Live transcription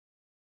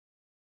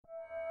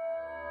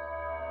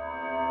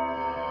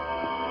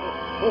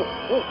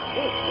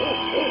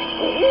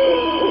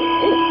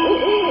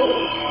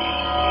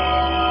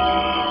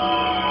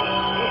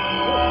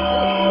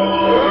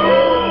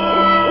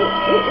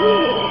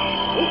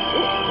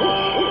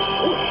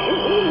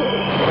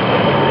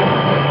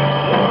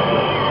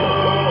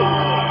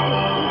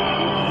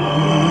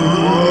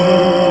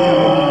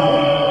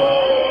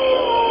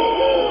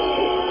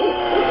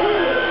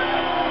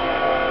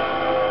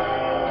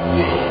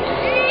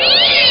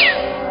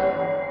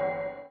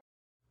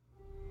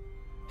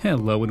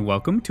Hello and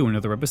welcome to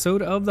another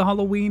episode of the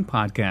Halloween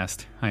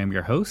Podcast. I am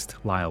your host,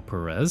 Lyle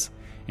Perez,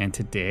 and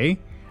today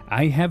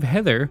I have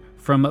Heather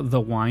from the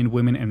Wine,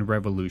 Women, and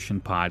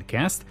Revolution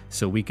podcast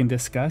so we can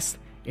discuss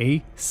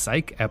a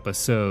Psych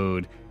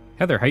episode.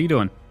 Heather, how you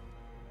doing?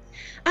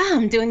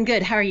 I'm doing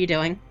good. How are you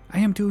doing? I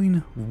am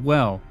doing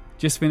well.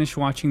 Just finished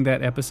watching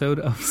that episode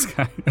of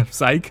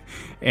Psych,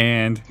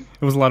 and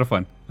it was a lot of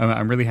fun.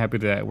 I'm really happy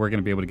that we're going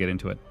to be able to get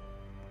into it.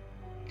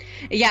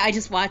 Yeah, I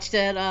just watched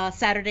it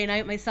Saturday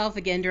night myself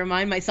again to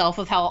remind myself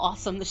of how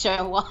awesome the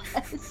show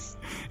was.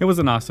 It was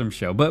an awesome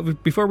show.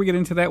 But before we get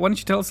into that, why don't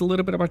you tell us a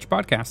little bit about your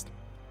podcast?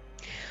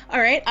 All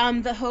right,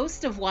 I'm the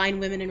host of Wine,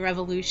 Women, and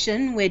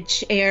Revolution,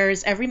 which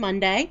airs every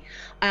Monday.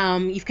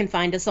 You can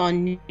find us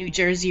on New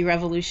Jersey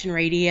Revolution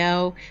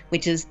Radio,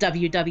 which is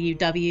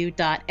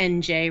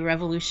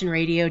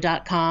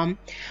www.njrevolutionradio.com.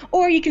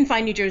 Or you can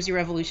find New Jersey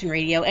Revolution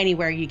Radio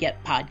anywhere you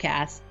get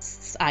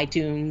podcasts,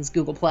 iTunes,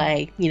 Google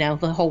Play,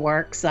 the whole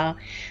works.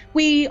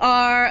 We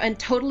are a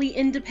totally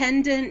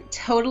independent,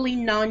 totally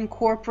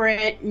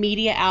non-corporate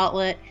media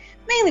outlet.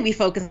 Mainly we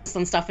focus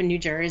on stuff in New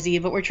Jersey,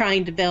 but we're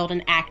trying to build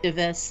an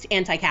activist,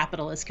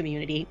 anti-capitalist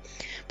community.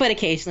 But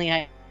occasionally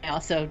I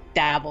also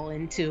dabble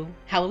into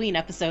Halloween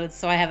episodes,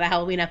 so I have a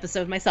Halloween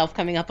episode myself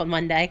coming up on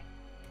Monday.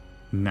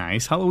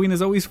 Nice. Halloween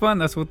is always fun.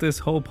 That's what this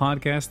whole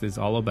podcast is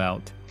all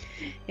about.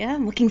 Yeah,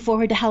 I'm looking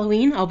forward to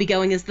Halloween. I'll be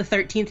going as the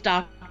 13th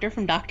Doctor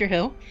from Doctor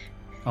Who.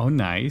 Oh,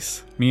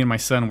 nice. Me and my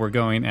son, we're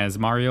going as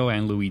Mario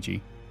and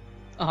Luigi.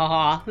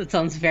 Aw, that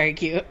sounds very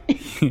cute.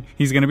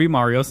 He's going to be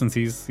Mario since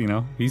he's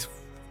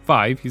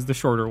 5. He's the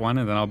shorter one,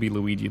 and then I'll be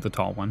Luigi, the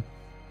tall one.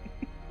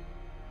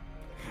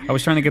 I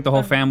was trying to get the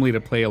whole family to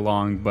play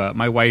along, but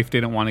my wife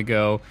didn't want to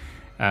go.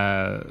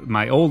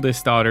 My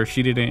oldest daughter,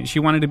 she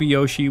wanted to be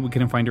Yoshi. We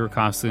couldn't find her a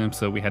costume,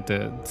 so we had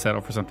to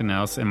settle for something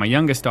else. And my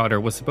youngest daughter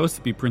was supposed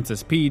to be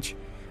Princess Peach,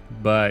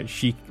 but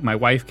my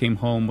wife came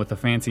home with a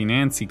Fancy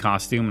Nancy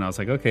costume, and I was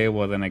like, okay,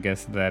 well then I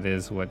guess that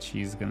is what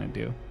she's gonna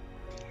do.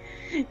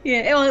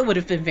 Yeah, well, it would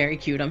have been very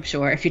cute, I'm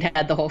sure, if you'd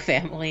had the whole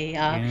family.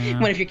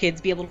 One of your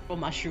kids be a little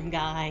mushroom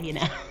guy,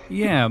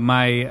 Yeah,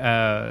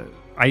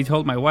 I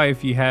told my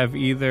wife, you have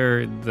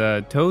either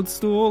the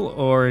Toadstool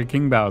or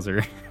King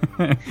Bowser.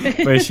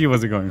 But she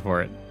wasn't going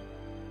for it.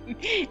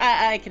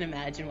 I can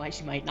imagine why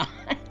she might not.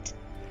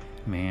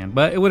 Man,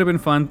 but it would have been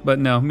fun. But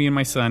no, me and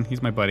my son,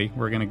 he's my buddy.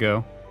 We're going to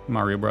go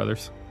Mario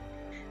Brothers.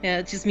 Yeah,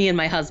 it's just me and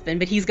my husband,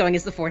 but he's going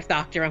as the 4th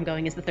Doctor. I'm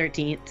going as the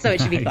 13th, so it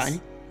should be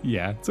fun.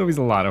 Yeah, it's always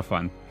a lot of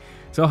fun.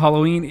 So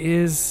Halloween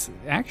is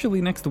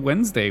actually next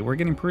Wednesday. We're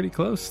getting pretty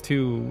close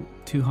to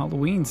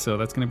Halloween, so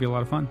that's going to be a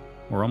lot of fun.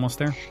 We're almost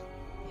there.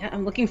 Yeah,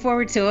 I'm looking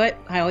forward to it.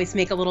 I always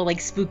make a little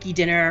spooky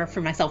dinner for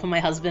myself and my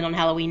husband on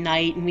Halloween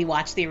night, and we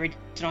watch the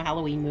original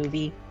Halloween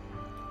movie.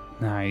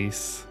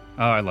 Nice.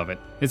 Oh, I love it.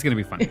 It's going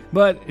to be fun.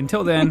 But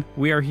until then,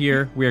 we are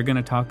here. We are going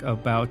to talk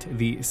about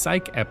the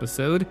Psych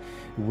episode.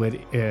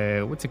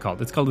 What's it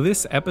called? It's called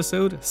This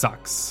Episode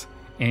Sucks.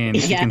 And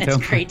yeah, that's a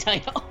great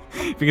title.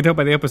 If you can tell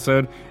by the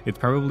episode, it's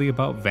probably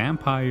about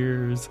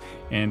vampires.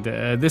 And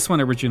this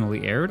one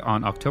originally aired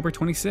on October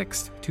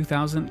 26th,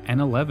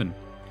 2011.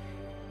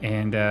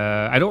 And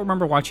I don't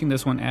remember watching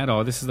this one at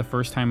all. This is the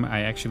first time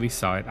I actually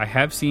saw it. I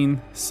have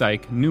seen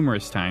Psych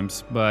numerous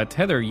times. But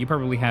Heather, you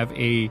probably have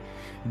a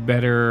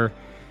better,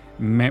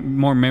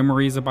 more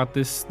memories about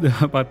this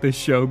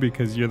show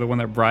because you're the one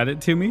that brought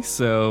it to me.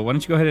 So why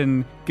don't you go ahead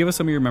and give us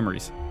some of your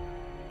memories?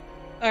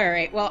 All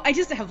right. Well, I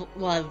just have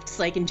loved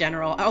Psych in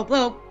general.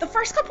 Although the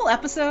first couple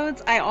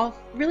episodes, I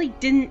really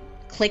didn't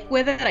click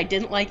with it. I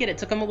didn't like it. It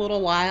took them a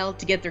little while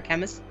to get their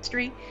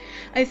chemistry,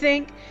 I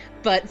think.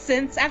 But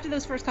after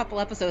those first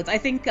couple episodes, I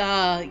think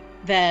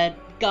that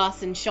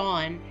Gus and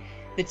Sean,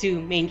 the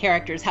two main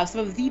characters, have some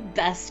of the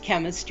best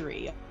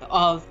chemistry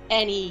of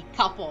any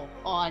couple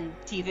on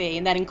TV.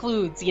 And that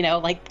includes,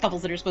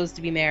 couples that are supposed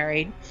to be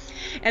married.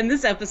 And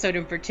this episode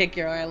in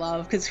particular I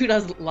love, because who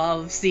doesn't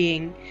love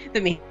seeing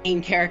the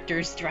main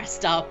characters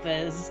dressed up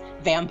as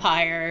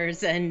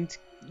vampires and,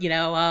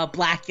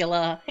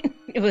 Blackula.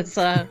 It was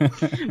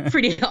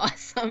pretty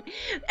awesome.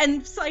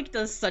 And Psych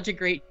does such a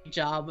great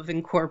job of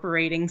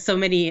incorporating so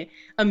many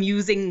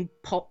amusing,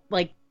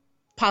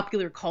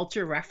 popular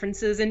culture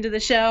references into the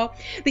show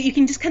that you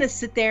can just kind of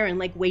sit there and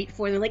wait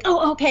for them.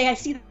 Oh, okay, I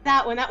see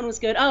that one. That one was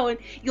good. Oh, and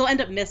you'll end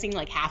up missing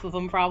half of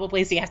them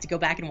probably, so you have to go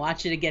back and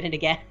watch it again and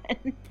again.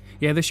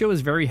 Yeah, the show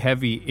is very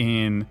heavy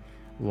in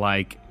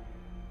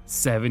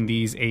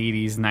 70s,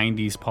 80s,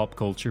 90s pop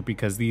culture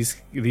because these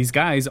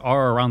guys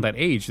are around that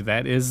age.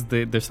 That is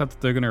the stuff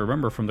that they're going to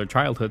remember from their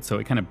childhood, so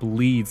it kind of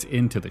bleeds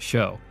into the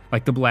show.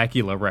 like the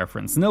Blackula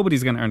reference.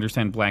 Nobody's going to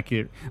understand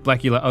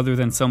Blackula other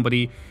than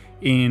somebody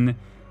in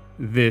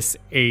this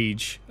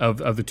age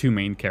of the two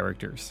main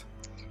characters.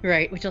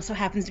 Right, which also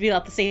happens to be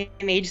about the same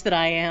age that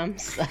I am.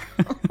 So,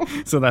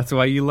 so that's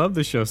why you love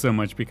the show so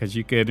much, because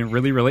you could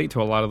really relate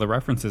to a lot of the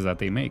references that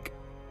they make.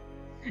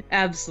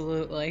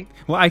 Absolutely.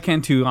 Well, I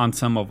can too on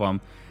some of them.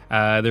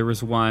 There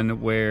was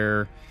one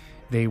where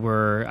they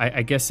were,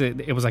 I guess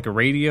it was like a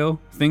radio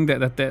thing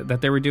that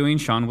they were doing.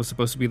 Sean was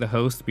supposed to be the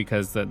host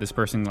because this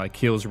person like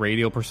kills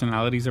radio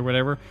personalities or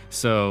whatever.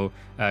 So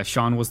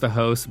Sean was the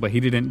host, but he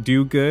didn't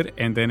do good.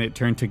 And then it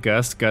turned to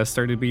Gus. Gus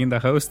started being the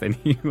host, and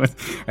he was,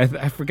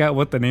 I forgot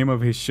what the name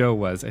of his show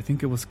was. I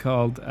think it was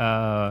called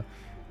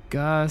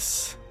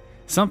Gus.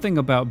 Something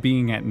about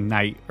being at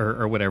night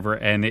or whatever,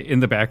 and in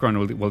the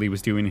background while he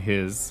was doing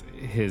his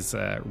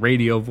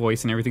radio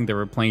voice and everything, they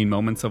were playing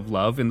Moments of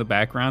Love in the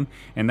background,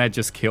 and that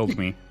just killed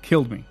me.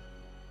 Right,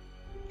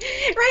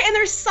 and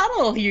they're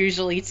subtle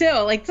usually too.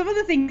 Like some of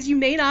the things you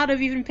may not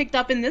have even picked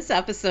up in this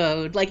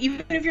episode, like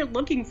even if you're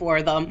looking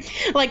for them,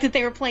 like that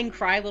they were playing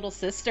 "Cry Little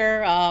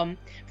Sister"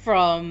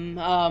 from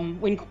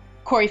when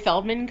Corey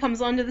Feldman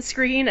comes onto the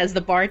screen as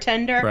the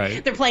bartender.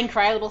 Right. They're playing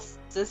 "Cry Little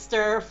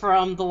Sister"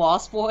 from The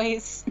Lost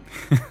Boys.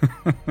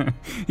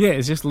 Yeah,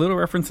 it's just little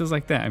references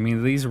like that. I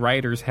mean, these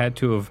writers had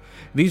to have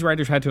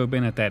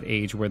been at that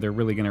age where they're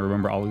really going to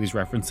remember all of these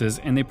references,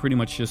 and they pretty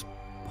much just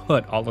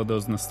put all of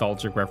those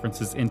nostalgic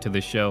references into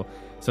the show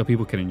so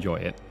people can enjoy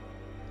it.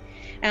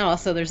 And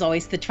also, there's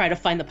always the try to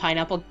find the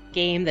pineapple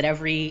game that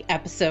every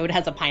episode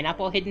has a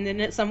pineapple hidden in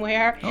it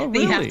somewhere. Oh,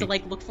 really? That you have to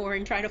like look for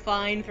and try to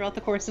find throughout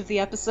the course of the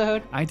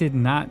episode. I did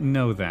not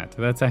know that.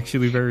 That's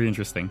actually very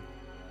interesting.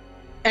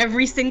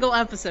 Every single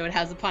episode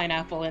has a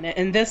pineapple in it.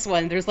 And this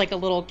one, there's like a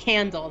little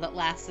candle that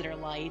Lassiter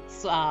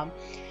lights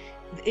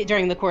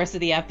during the course of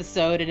the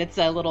episode. And it's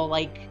a little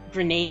like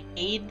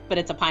grenade, but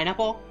it's a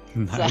pineapple.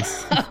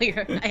 Nice. So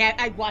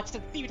I watched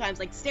it a few times,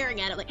 like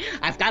staring at it, like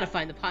I've got to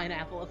find the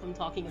pineapple if I'm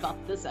talking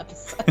about this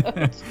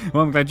episode.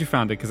 Well, I'm glad you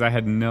found it because I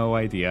had no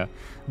idea.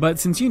 But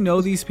since you know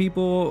these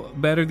people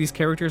better, these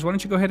characters, why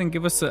don't you go ahead and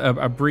give us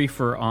a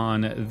briefer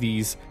on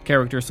these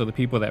characters, so the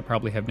people that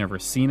probably have never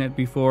seen it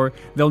before,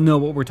 they'll know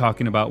what we're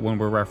talking about when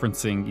we're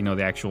referencing,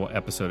 the actual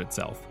episode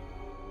itself.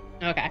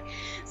 Okay,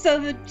 so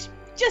the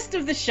gist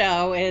of the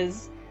show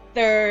is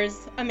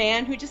there's a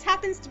man who just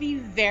happens to be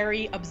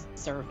very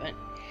observant.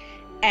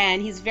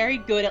 And he's very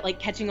good at like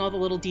catching all the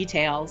little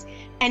details.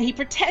 And he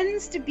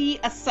pretends to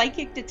be a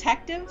psychic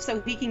detective so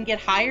he can get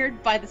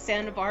hired by the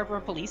Santa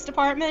Barbara Police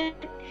Department.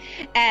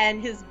 And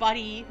his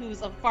buddy,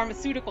 who's a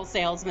pharmaceutical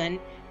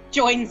salesman,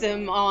 joins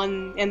him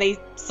and they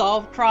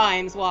solve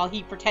crimes while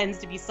he pretends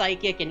to be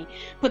psychic. And he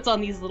puts on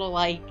these little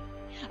like,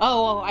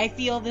 oh, I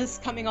feel this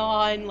coming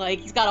on. Like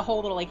he's got a whole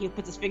little, like he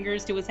puts his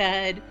fingers to his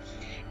head.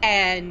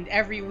 And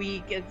every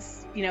week it's,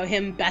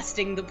 him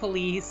besting the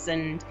police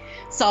and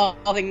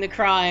solving the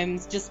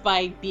crimes just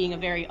by being a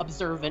very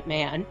observant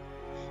man.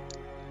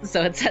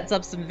 So it sets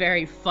up some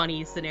very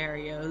funny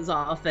scenarios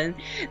often.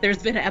 There's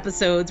been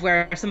episodes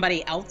where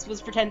somebody else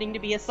was pretending to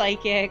be a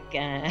psychic,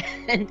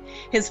 and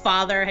his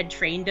father had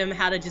trained him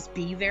how to just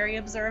be very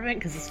observant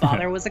because his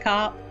father was a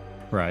cop.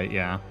 Right,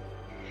 yeah.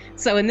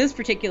 So in this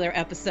particular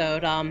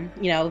episode, one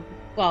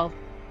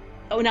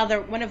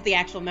of the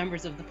actual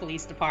members of the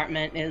police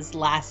department is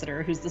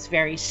Lassiter, who's this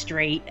very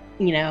straight,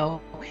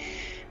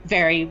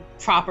 very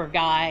proper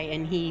guy,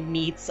 and he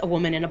meets a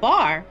woman in a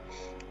bar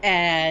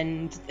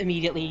and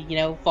immediately,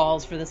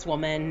 falls for this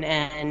woman.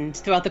 And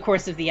throughout the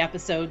course of the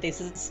episode, they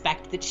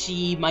suspect that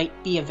she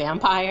might be a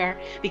vampire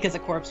because a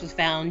corpse was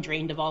found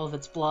drained of all of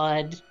its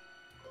blood.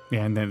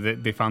 Yeah, and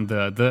then they found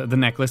the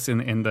necklace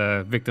in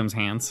the victim's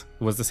hands.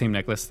 It was the same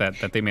necklace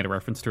that they made a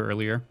reference to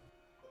earlier.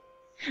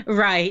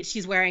 Right,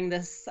 she's wearing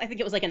this, I think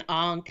it was like an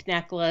Ankh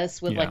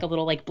necklace with like a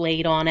little like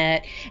blade on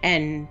it,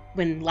 and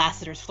when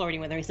Lassiter's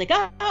flirting with her, he's like,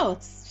 oh,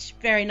 it's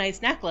a very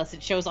nice necklace,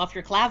 it shows off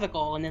your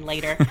clavicle, and then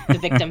later the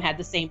victim had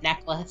the same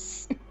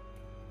necklace.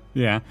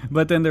 Yeah,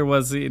 but then there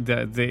was he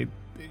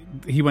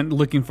went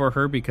looking for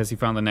her because he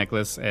found the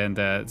necklace,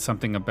 and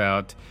something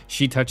about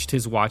she touched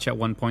his watch at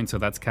one point, so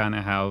that's kind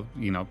of how,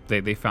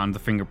 they found the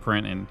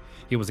fingerprint, and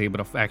he was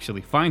able to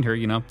actually find her.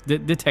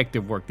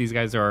 Detective work. These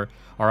guys are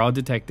all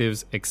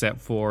detectives except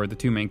for the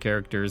two main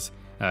characters,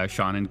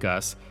 Sean and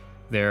Gus.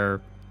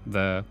 They're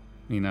the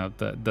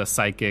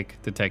psychic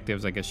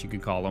detectives, I guess you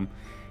could call them.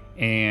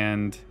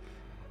 And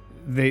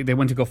they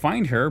went to go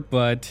find her,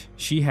 but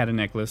she had a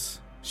necklace.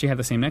 She had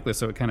the same necklace,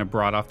 so it kind of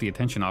brought off the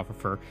attention off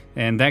of her.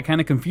 And that kind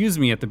of confused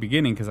me at the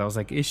beginning because I was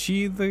like, is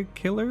she the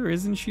killer?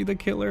 Isn't she the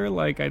killer?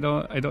 Like, I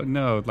don't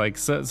know. Like,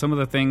 some of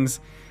the things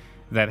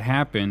that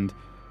happened,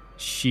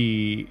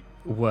 she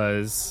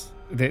was...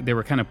 They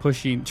were kind of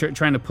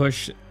trying to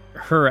push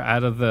her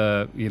out of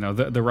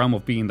the realm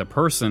of being the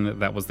person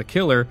that was the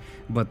killer,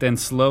 but then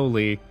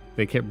slowly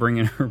they kept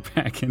bringing her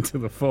back into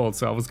the fold,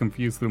 so I was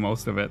confused through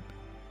most of it.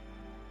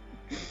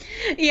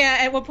 Yeah,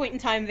 at one point in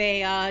time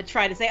they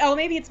try to say, oh,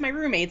 maybe it's my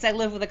roommates. I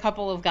live with a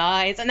couple of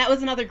guys. And that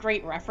was another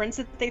great reference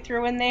that they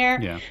threw in there.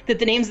 Yeah. That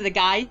the names of the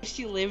guys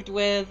she lived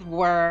with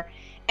were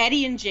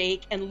Eddie and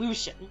Jake and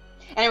Lucian.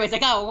 And everyone's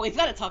like, oh, well, we've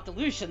got to talk to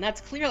Lucian.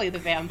 That's clearly the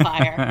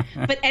vampire.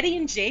 But Eddie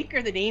and Jake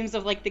are the names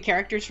of, like, the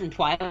characters from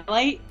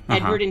Twilight.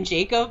 Edward and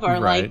Jacob are,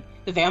 like,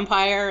 the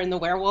vampire and the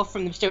werewolf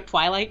from the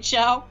Twilight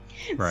show.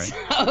 Right.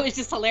 So it's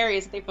just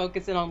hilarious that they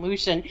focus in on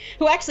Lucian,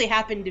 who actually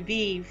happened to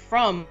be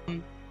from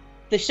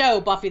the show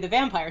Buffy the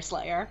Vampire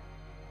Slayer.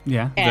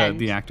 Yeah, and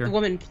the actor. The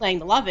woman playing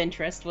the love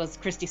interest was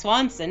Christy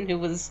Swanson, who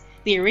was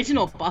the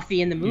original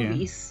Buffy in the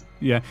movies.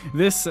 Yeah,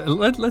 this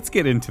let's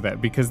get into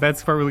that, because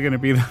that's probably going to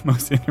be the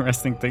most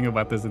interesting thing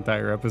about this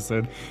entire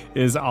episode,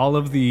 is all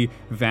of the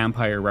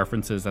vampire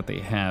references that they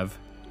have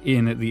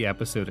in the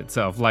episode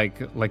itself.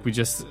 Like we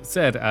just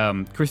said,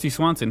 Christy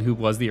Swanson, who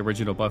was the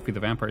original Buffy the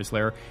Vampire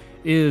Slayer,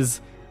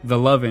 is the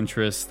love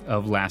interest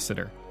of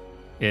Lassiter.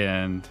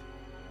 And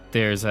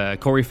there's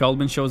Corey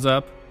Feldman shows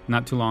up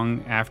not too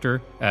long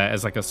after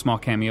as like a small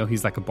cameo.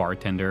 He's like a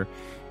bartender.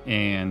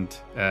 And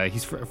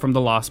he's from the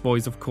Lost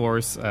Boys, of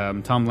course.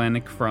 Tom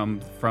Lennox from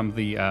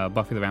the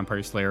Buffy the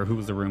Vampire Slayer, who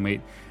was the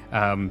roommate.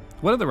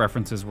 What other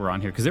references were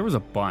on here? Because there was a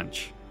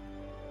bunch.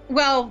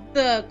 Well,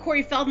 the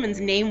Corey Feldman's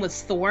name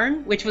was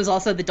Thorn, which was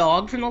also the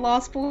dog from the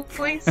Lost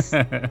Boys.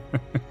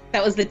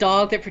 That was the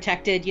dog that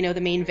protected,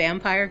 the main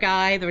vampire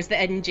guy. There was the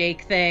Ed and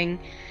Jake thing.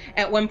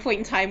 At one point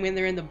in time when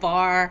they're in the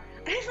bar,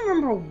 I don't even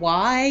remember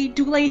why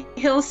Dooley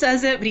Hill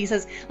says it, but he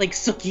says, like,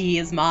 Sookie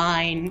is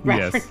mine,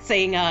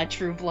 referencing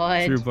True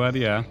Blood. True Blood,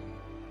 yeah.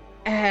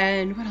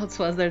 And what else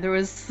was there? There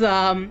was,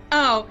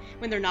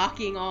 when they're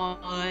knocking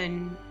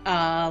on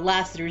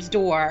Lassiter's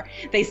door,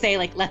 they say,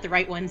 like, let the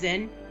right ones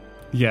in.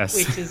 Yes.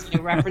 Which is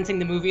referencing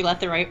the movie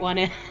Let the Right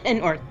One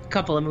In, or a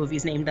couple of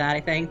movies named that, I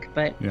think.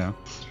 But yeah.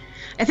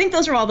 I think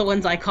those are all the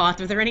ones I caught.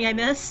 Were there any I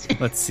missed?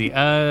 Let's see.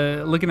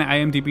 Looking at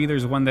IMDb,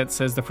 there's one that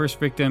says the first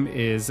victim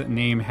is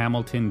named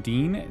Hamilton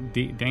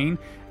Dane.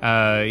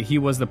 He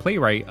was the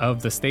playwright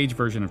of the stage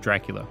version of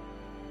Dracula.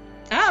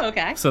 Oh,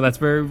 okay. So that's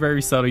very,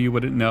 very subtle. You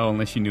wouldn't know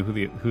unless you knew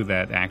who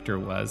that actor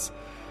was.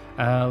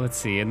 Let's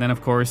see. And then,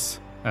 of course,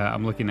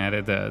 I'm looking at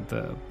it.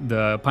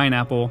 The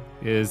pineapple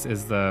is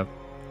the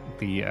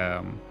grenade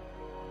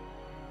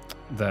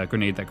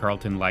that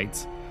Carlton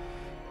lights.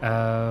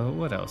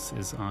 What else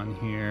is on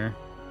here?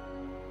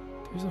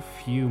 There's a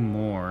few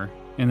more,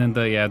 and then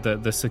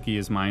the Sookie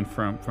is mine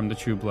from the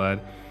True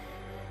Blood.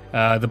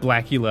 The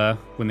Blackula,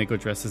 when they go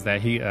dressed as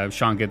that,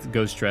 Sean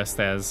goes dressed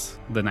as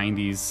the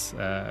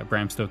 '90s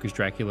Bram Stoker's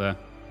Dracula.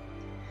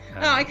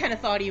 I kind of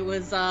thought he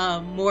was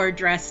more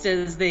dressed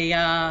as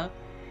the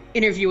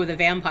Interview with a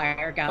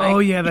Vampire guy. Oh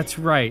yeah, that's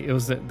right. It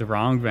was the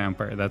wrong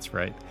vampire. That's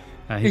right.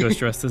 He goes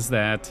dressed as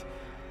that.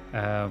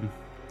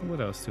 What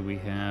else do we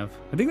have?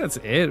 I think that's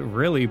it,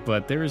 really,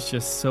 but there's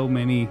just so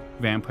many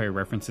vampire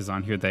references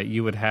on here that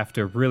you would have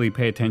to really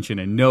pay attention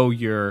and know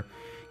your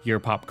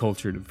pop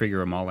culture to figure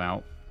them all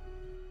out.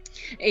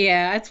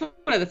 Yeah, it's one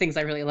of the things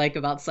I really like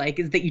about Psych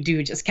is that you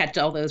do just catch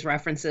all those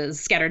references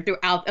scattered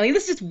throughout. I mean,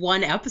 this is just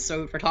one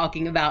episode we're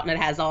talking about, and it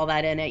has all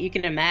that in it. You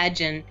can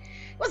imagine it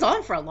was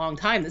on for a long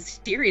time. The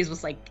series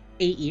was like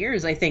 8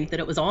 years, I think, that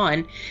it was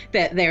on,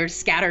 that they're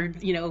scattered,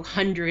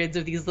 hundreds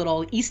of these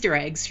little Easter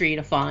eggs for you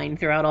to find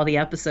throughout all the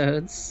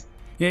episodes.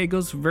 Yeah, it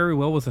goes very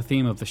well with the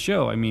theme of the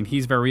show. I mean,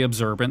 he's very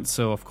observant,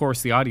 so of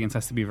course the audience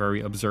has to be very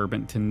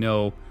observant to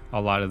know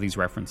a lot of these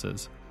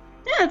references.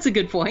 Yeah, that's a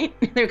good point.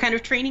 They're kind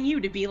of training you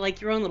to be like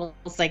your own little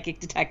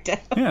psychic detective.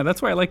 Yeah,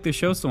 that's why I like this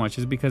show so much,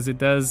 is because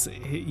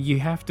you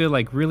have to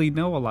like really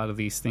know a lot of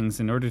these things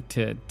in order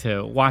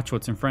to watch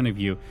what's in front of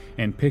you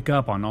and pick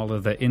up on all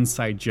of the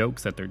inside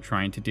jokes that they're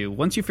trying to do.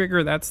 Once you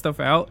figure that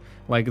stuff out,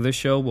 like, this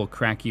show will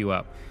crack you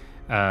up.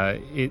 I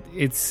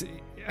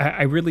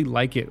really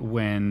like it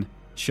when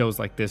shows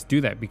like this do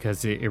that,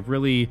 because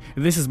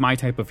this is my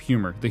type of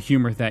humor. The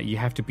humor that you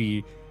have to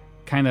be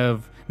kind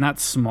of not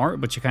smart,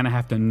 but you kind of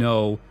have to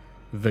know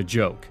the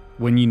joke.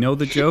 When you know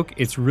the joke,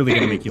 it's really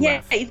going to make you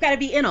laugh. Yeah, you've got to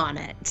be in on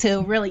it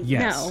to really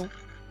know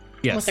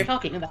what they're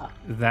talking about.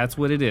 That's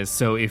what it is.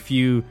 So if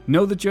you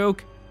know the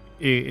joke,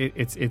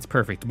 it's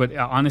perfect. But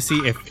honestly,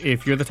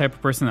 if you're the type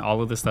of person that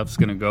all of this stuff is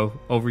going to go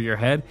over your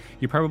head,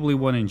 you probably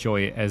won't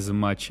enjoy it as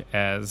much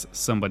as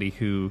somebody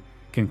who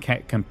can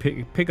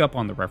pick up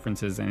on the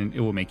references, and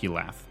it will make you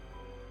laugh.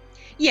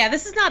 Yeah,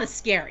 this is not a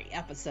scary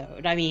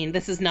episode. I mean,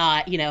 this is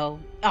not,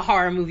 a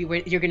horror movie where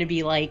you're going to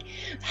be, like,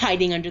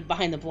 hiding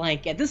behind the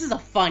blanket. This is a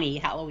funny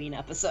Halloween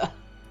episode.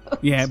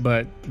 Yeah,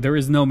 but there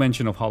is no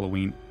mention of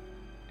Halloween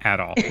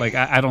at all. Like,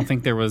 I don't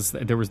think there was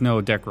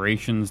no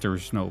decorations, there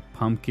was no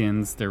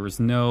pumpkins, there was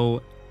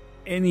no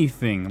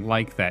anything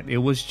like that. It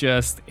was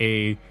just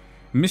a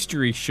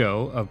mystery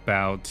show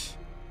about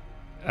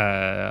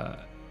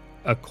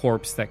a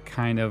corpse that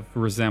kind of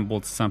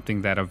resembled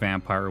something that a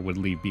vampire would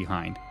leave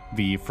behind.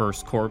 The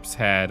first corpse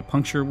had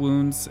puncture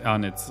wounds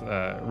on its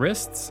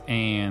wrists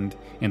and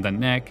in the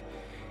neck,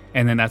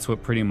 and then that's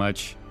what pretty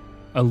much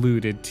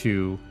alluded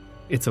to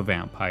it's a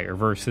vampire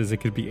versus it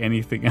could be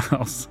anything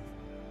else.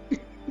 And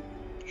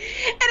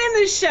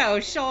in the show,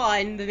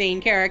 Sean, the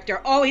main character,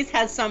 always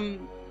has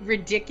some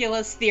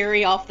ridiculous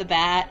theory off the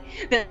bat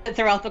that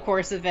throughout the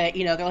course of it,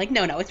 they're like,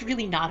 no, it's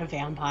really not a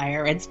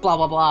vampire. It's blah,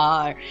 blah,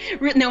 blah.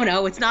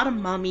 No, it's not a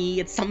mummy.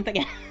 It's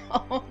something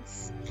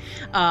else.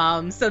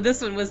 So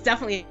this one was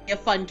definitely a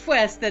fun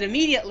twist that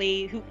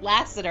immediately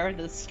Lassiter,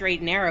 the straight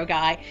and narrow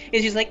guy,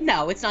 is just like,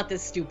 no, it's not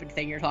this stupid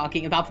thing you're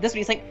talking about. But this one,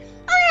 he's like,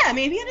 oh yeah,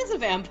 maybe it is a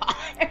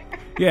vampire.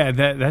 Yeah,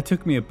 that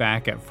took me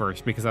aback at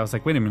first because I was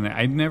like, wait a minute,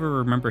 I never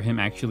remember him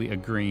actually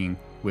agreeing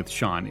with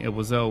Sean. It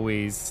was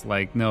always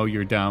like, no,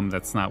 you're dumb,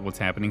 that's not what's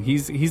happening.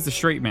 He's the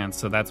straight man,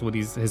 so that's what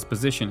his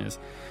position is.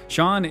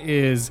 Sean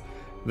is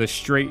the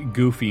straight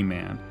goofy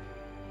man.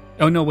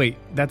 Oh no, wait,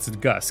 that's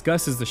Gus.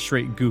 Gus is the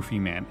straight goofy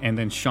man, and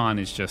then Sean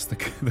is just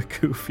the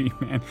goofy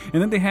man.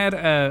 And then they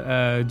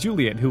had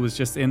Juliet, who was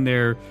just in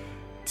there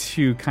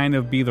to kind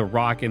of be the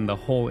rock in the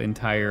whole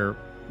entire,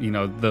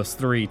 those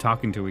three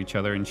talking to each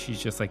other, and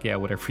she's just like, yeah,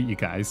 whatever, you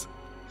guys.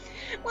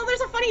 Well,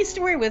 there's a funny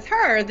story with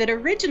her that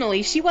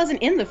originally she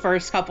wasn't in the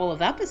first couple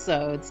of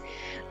episodes.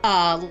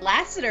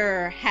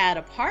 Lassiter had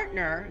a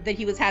partner that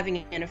he was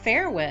having an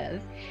affair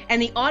with,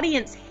 and the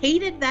audience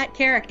hated that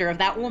character of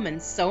that woman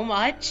so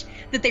much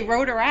that they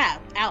wrote her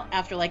out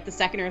after like the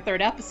second or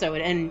third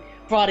episode and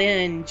brought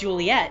in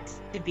Juliet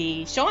to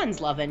be Sean's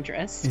love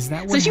interest. Is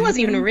that what so she happened?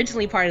 wasn't even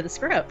originally part of the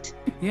script.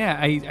 Yeah,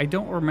 I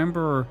don't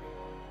remember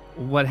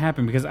what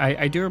happened because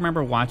I do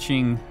remember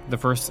watching the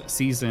first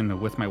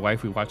season with my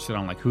wife. We watched it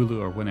on like Hulu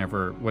or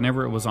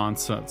whenever it was on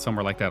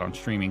somewhere like that on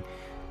streaming.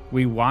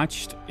 We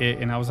watched it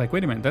and I was like,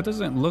 wait a minute, that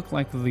doesn't look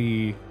like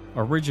the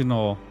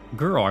original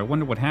girl. I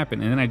wonder what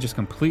happened. And then I just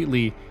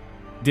completely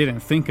didn't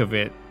think of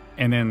it.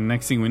 And then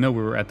next thing we know,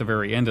 we were at the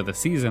very end of the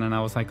season and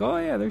I was like, oh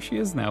yeah, there she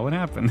is now. What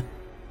happened?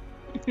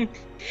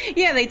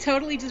 Yeah, they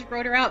totally just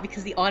wrote her out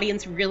because the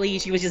audience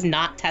she was just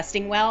not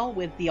testing well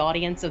with the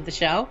audience of the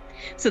show.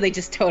 So they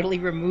just totally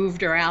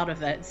removed her out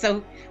of it.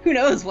 So who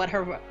knows what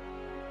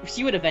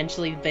she would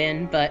eventually have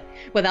been, but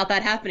without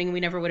that happening,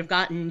 we never would have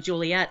gotten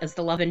Juliet as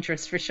the love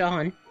interest for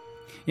Sean.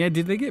 Yeah,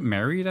 did they get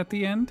married at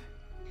the end?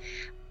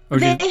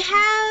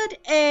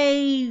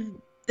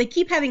 They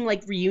keep having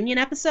like reunion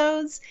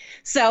episodes.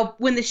 So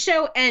when the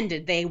show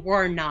ended, they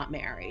were not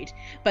married.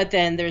 But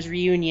then there's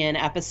reunion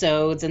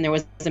episodes and there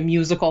was a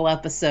musical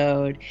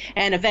episode.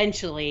 And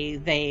eventually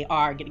they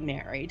are getting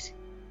married.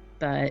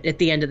 But at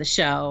the end of the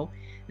show,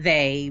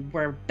 they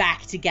were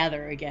back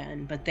together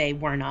again, but they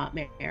were not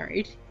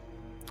married.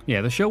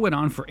 Yeah, the show went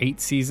on for 8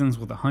 seasons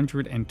with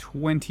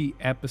 120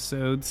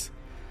 episodes.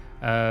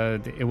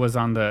 It was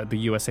on the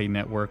USA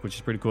Network, which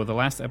is pretty cool. The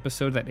last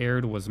episode that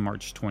aired was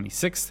March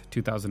 26th,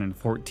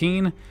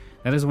 2014.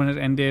 That is when it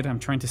ended. I'm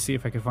trying to see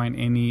if I can find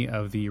any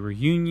of the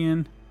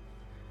reunion.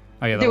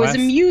 Oh yeah, there was a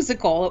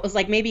musical. It was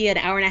like maybe an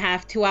hour and a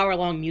half, 2 hour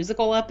long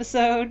musical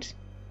episode.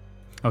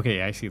 Okay,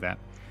 yeah, I see that.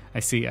 I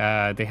see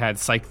they had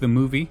Psych the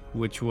movie,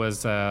 which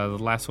was the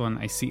last one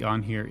I see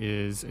on here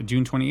is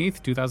June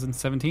 28th,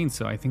 2017.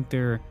 So I think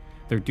they're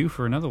due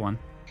for another one.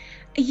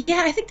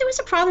 Yeah, I think there was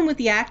a problem with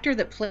the actor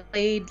that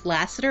played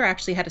Lassiter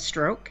actually had a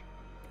stroke.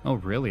 Oh,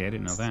 really? I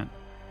didn't know that.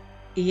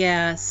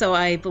 Yeah, so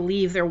I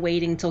believe they're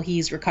waiting till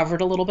he's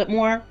recovered a little bit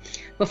more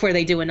before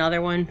they do another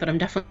one, but I'm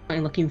definitely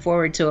looking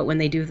forward to it when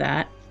they do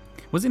that.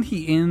 Wasn't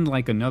he in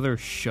like another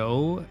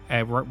show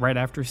right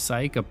after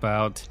Psych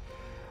about,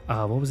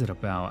 what was it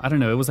about? I don't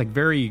know. It was like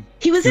very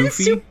He was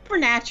goofy. in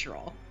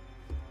Supernatural.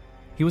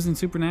 He was in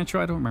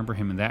Supernatural? I don't remember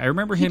him in that. I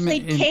remember He him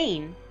played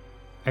Kane.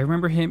 I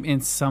remember him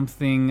in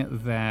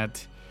something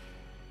that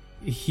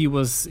it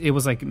was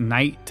like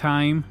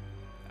nighttime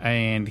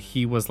and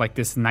he was like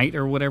this knight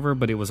or whatever,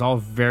 but it was all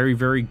very,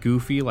 very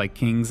goofy, like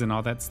kings and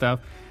all that stuff.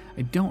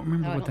 I don't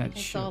remember what that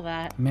show. I saw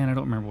that. Man, I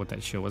don't remember what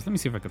that show was. Let me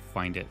see if I could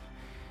find it.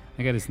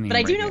 I got his name. But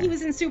I do know here. he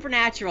was in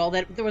Supernatural.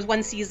 That there was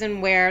one season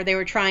where they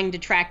were trying to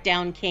track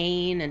down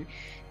Kane, and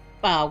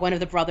one of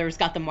the brothers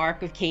got the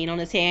mark of Kane on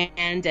his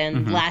hand,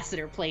 and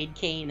Lassiter played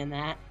Kane in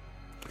that.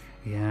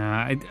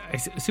 Yeah,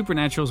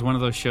 Supernatural is one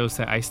of those shows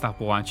that I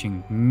stopped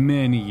watching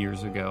many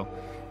years ago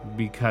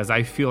because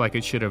I feel like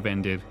it should have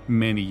ended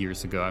many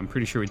years ago. I'm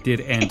pretty sure it did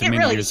end many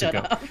really years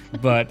ago.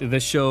 But the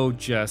show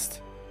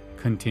just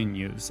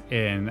continues,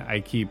 and I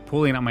keep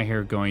pulling out my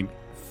hair going,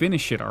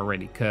 finish it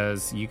already,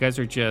 because you guys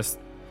are just,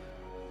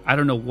 I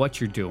don't know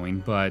what you're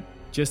doing, but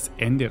just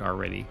end it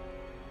already.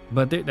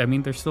 But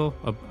there's still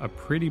a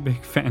pretty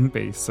big fan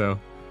base, so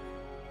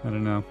I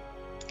don't know.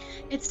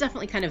 It's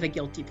definitely kind of a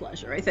guilty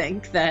pleasure, I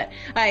think, that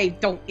I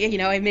don't,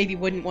 I maybe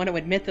wouldn't want to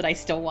admit that I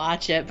still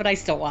watch it, but I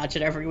still watch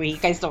it every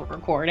week. I still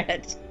record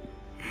it.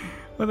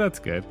 Well, that's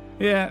good.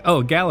 Yeah.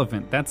 Oh,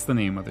 Gallivant. That's the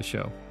name of the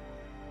show.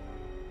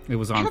 It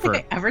was on I don't think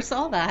I ever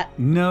saw that.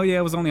 No, yeah,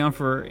 it was only on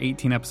for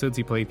 18 episodes.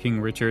 He played King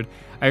Richard.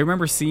 I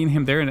remember seeing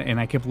him there, and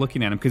I kept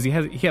looking at him because he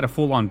had a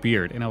full-on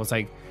beard, and I was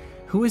like,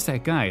 who is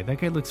that guy? That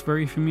guy looks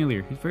very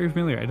familiar. He's very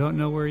familiar. I don't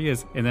know where he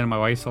is. And then my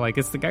wife's like,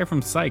 it's the guy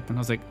from Psych. And I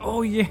was like,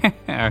 oh, yeah.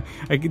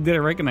 I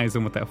didn't recognize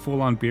him with that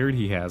full-on beard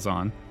he has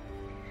on.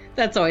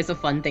 That's always a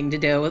fun thing to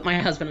do. With my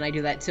husband and I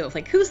do that too. It's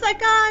like, who's that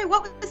guy?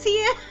 What was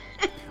he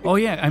in? Oh,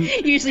 yeah.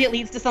 Usually it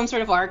leads to some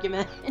sort of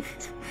argument.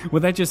 Well,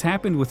 that just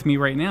happened with me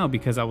right now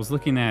because I was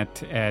looking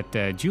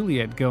at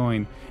Juliet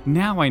going,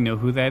 now I know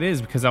who that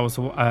is, because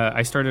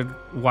I started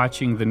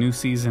watching the new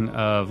season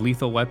of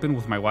Lethal Weapon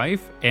with my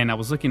wife, and I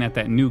was looking at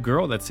that new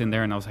girl that's in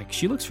there, and I was like,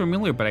 she looks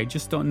familiar, but I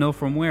just don't know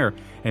from where.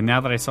 And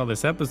now that I saw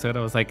this episode, I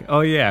was like,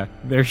 oh yeah,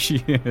 there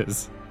she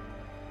is.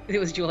 It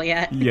was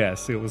Juliet.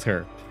 Yes, it was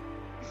her.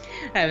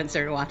 I haven't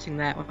started watching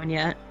that one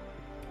yet.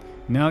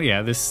 No,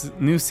 yeah, this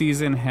new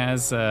season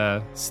has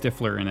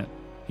Stifler in it.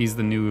 He's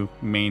the new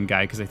main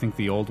guy because I think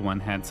the old one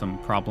had some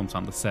problems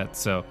on the set.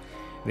 So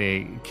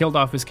they killed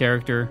off his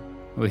character.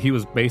 Well, he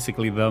was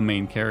basically the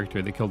main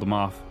character. They killed him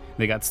off.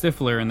 They got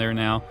Stifler in there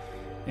now.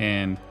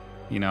 And,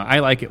 you know, I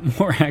like it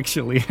more,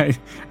 actually.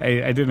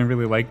 I didn't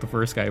really like the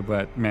first guy,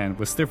 but, man,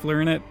 with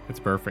Stifler in it, it's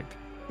perfect.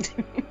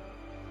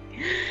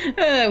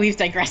 We've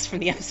digressed from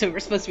the episode we're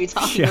supposed to be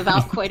talking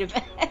about quite a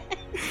bit.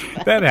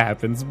 That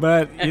happens,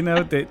 but, you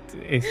know,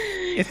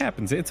 it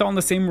happens. It's all in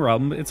the same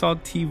realm. It's all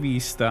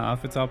TV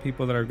stuff. It's all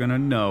people that are going to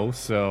know,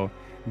 so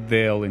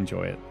they'll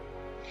enjoy it.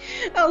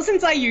 Oh,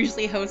 since I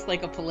usually host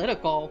like a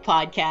political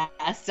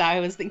podcast, I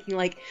was thinking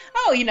like,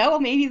 oh, you know,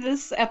 maybe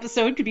this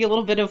episode could be a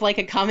little bit of like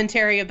a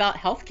commentary about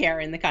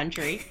healthcare in the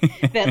country.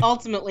 That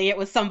ultimately it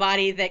was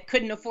somebody that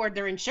couldn't afford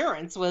their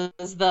insurance was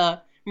the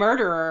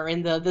murderer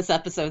in This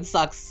Episode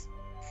Sucks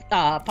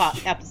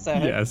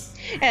episode. Yes.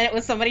 And it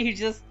was somebody who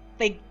just,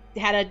 they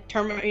had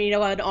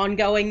an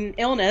ongoing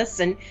illness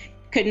and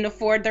couldn't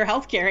afford their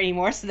health care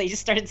anymore, so they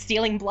just started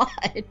stealing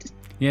blood.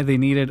 Yeah, they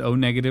needed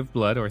O-negative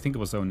blood, or I think it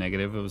was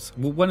O-negative. It was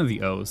one of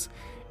the O's.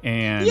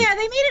 And yeah,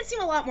 they made it seem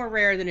a lot more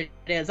rare than it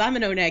is. I'm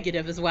an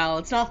O-negative as well.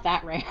 It's not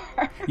that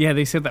rare. Yeah,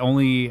 they said that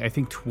only, I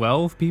think,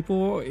 12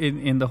 people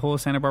in the whole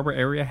Santa Barbara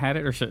area had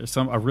it, or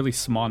a really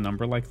small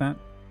number like that.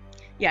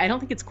 Yeah, I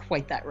don't think it's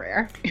quite that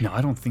rare. No,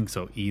 I don't think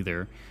so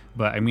either.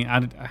 But, I mean,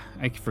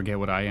 I forget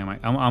what I am.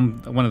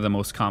 I'm one of the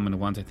most common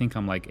ones. I think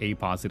I'm like A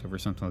positive or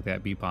something like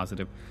that, B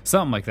positive.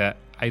 Something like that.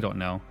 I don't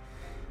know.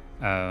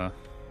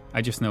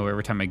 I just know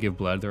every time I give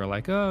blood, they're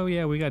like, oh,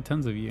 yeah, we got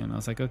tons of you. And I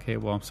was like, okay,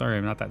 well, I'm sorry,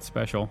 I'm not that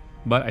special.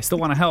 But I still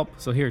want to help,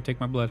 so here, take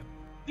my blood.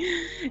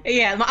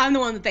 Yeah, I'm the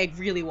one that they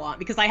really want,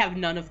 because I have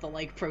none of the,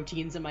 like,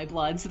 proteins in my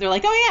blood. So they're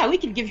like, oh, yeah, we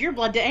can give your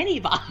blood to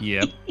anybody.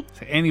 Yep,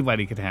 so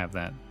anybody could have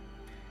that.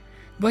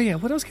 But yeah,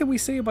 what else can we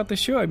say about the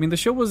show? I mean, the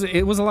show was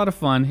a lot of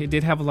fun. It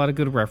did have a lot of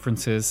good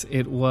references.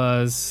 It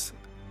was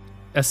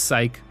a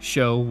psych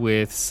show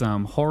with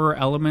some horror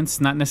elements,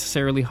 not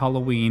necessarily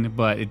Halloween,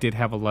 but it did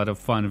have a lot of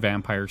fun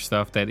vampire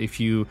stuff that if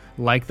you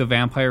like the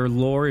vampire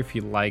lore, if you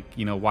like,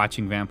 you know,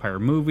 watching vampire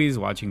movies,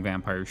 watching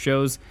vampire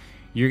shows,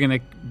 you're going to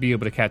be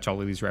able to catch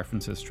all of these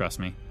references, trust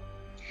me.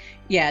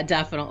 Yeah,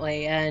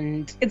 definitely.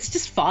 And it's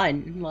just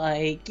fun.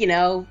 Like, you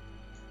know,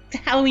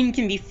 Halloween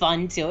can be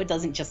fun too. It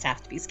doesn't just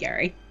have to be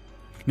scary.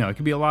 No, it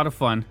could be a lot of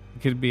fun.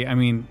 It could be, I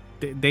mean,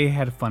 they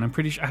had fun. I'm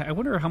pretty sure. I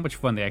wonder how much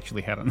fun they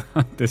actually had on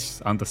the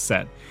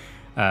set.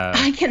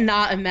 I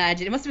cannot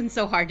imagine. It must have been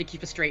so hard to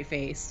keep a straight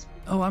face.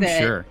 Oh, I'm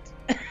sure.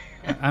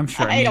 I'm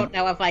sure. I don't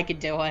know if I could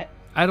do it.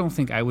 I don't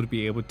think I would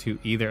be able to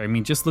either. I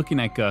mean, just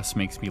looking at Gus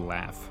makes me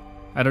laugh.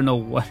 I don't know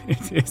what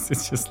it is.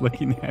 It's just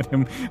looking at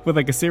him with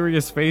like a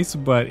serious face,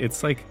 but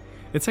it's like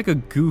a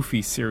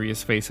goofy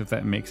serious face, if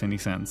that makes any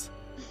sense.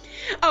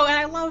 Oh, and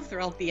I love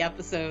throughout the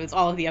episodes,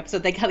 all of the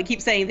episodes, they kind of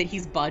keep saying that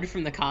he's Bud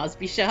from The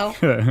Cosby Show.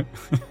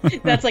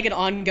 That's like an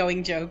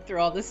ongoing joke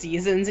through all the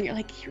seasons, and you're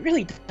like, he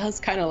really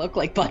does kind of look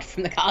like Bud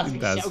from The Cosby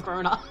Show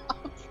grown up.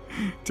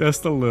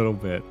 Just a little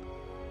bit.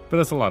 But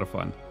that's a lot of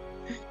fun.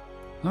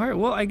 All right,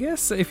 well, I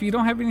guess if you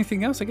don't have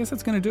anything else, I guess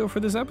that's going to do it for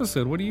this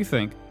episode. What do you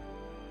think?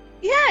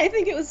 Yeah, I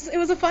think it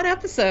was a fun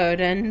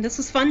episode, and this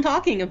was fun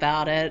talking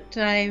about it.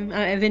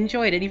 I've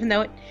enjoyed it, even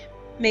though it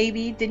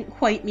maybe didn't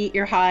quite meet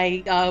your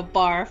high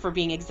bar for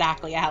being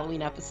exactly a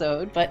Halloween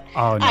episode, but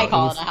I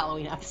call it a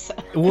Halloween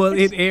episode. Well,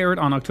 it aired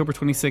on October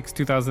 26,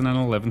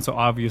 2011, so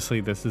obviously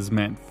this is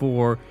meant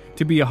to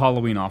be a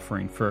Halloween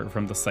offering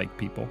from the Psych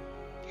people.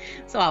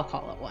 So I'll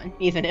call it one,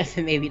 even if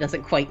it maybe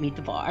doesn't quite meet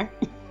the bar.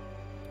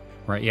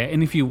 Right, yeah,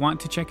 and if you want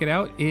to check it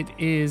out, it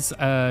is,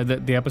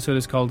 the episode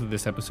is called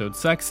This Episode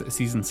Sucks,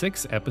 Season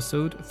 6,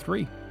 Episode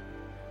 3.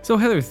 So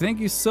Heather,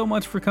 thank you so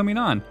much for coming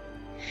on.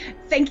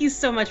 Thank you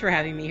so much for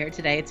having me here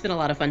today. It's been a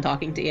lot of fun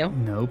talking to you.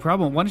 No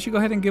problem. Why don't you go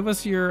ahead and give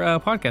us your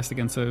podcast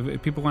again, so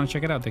if people want to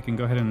check it out, they can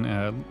go ahead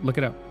and look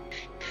it up.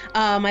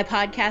 My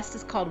podcast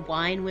is called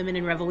Wine, Women,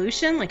 and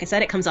Revolution. Like I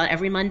said, it comes out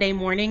every Monday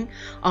morning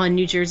on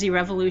New Jersey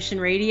Revolution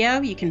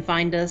Radio. You can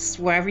find us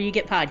wherever you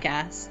get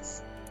podcasts.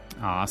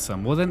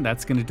 Awesome. Well, then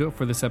that's going to do it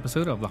for this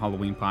episode of the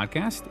Halloween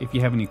Podcast. If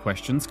you have any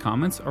questions,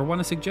 comments, or want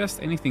to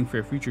suggest anything for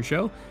a future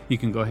show, you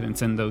can go ahead and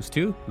send those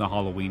to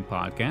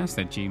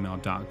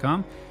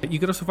thehalloweenpodcast@gmail.com. You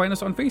can also find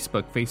us on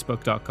Facebook,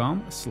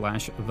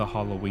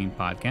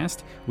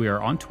 facebook.com/thehalloweenpodcast. We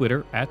are on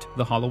Twitter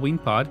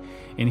 @thehalloweenpod.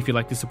 And if you'd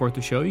like to support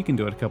the show, you can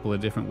do it a couple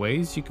of different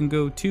ways. You can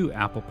go to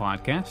Apple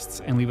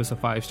Podcasts and leave us a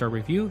 5-star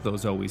review.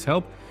 Those always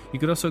help. You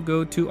could also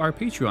go to our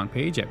Patreon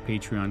page at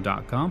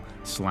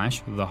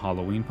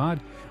patreon.com/thehalloweenpod.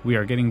 We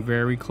are getting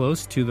very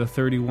close to the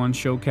 31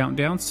 show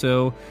countdown,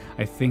 so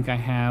I think I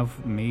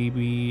have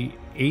maybe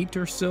 8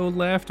 or so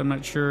left. I'm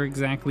not sure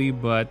exactly,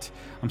 but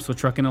I'm still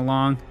trucking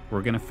along.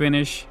 We're going to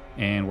finish,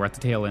 and we're at the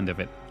tail end of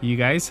it. You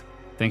guys,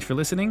 thanks for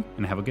listening,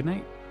 and have a good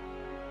night.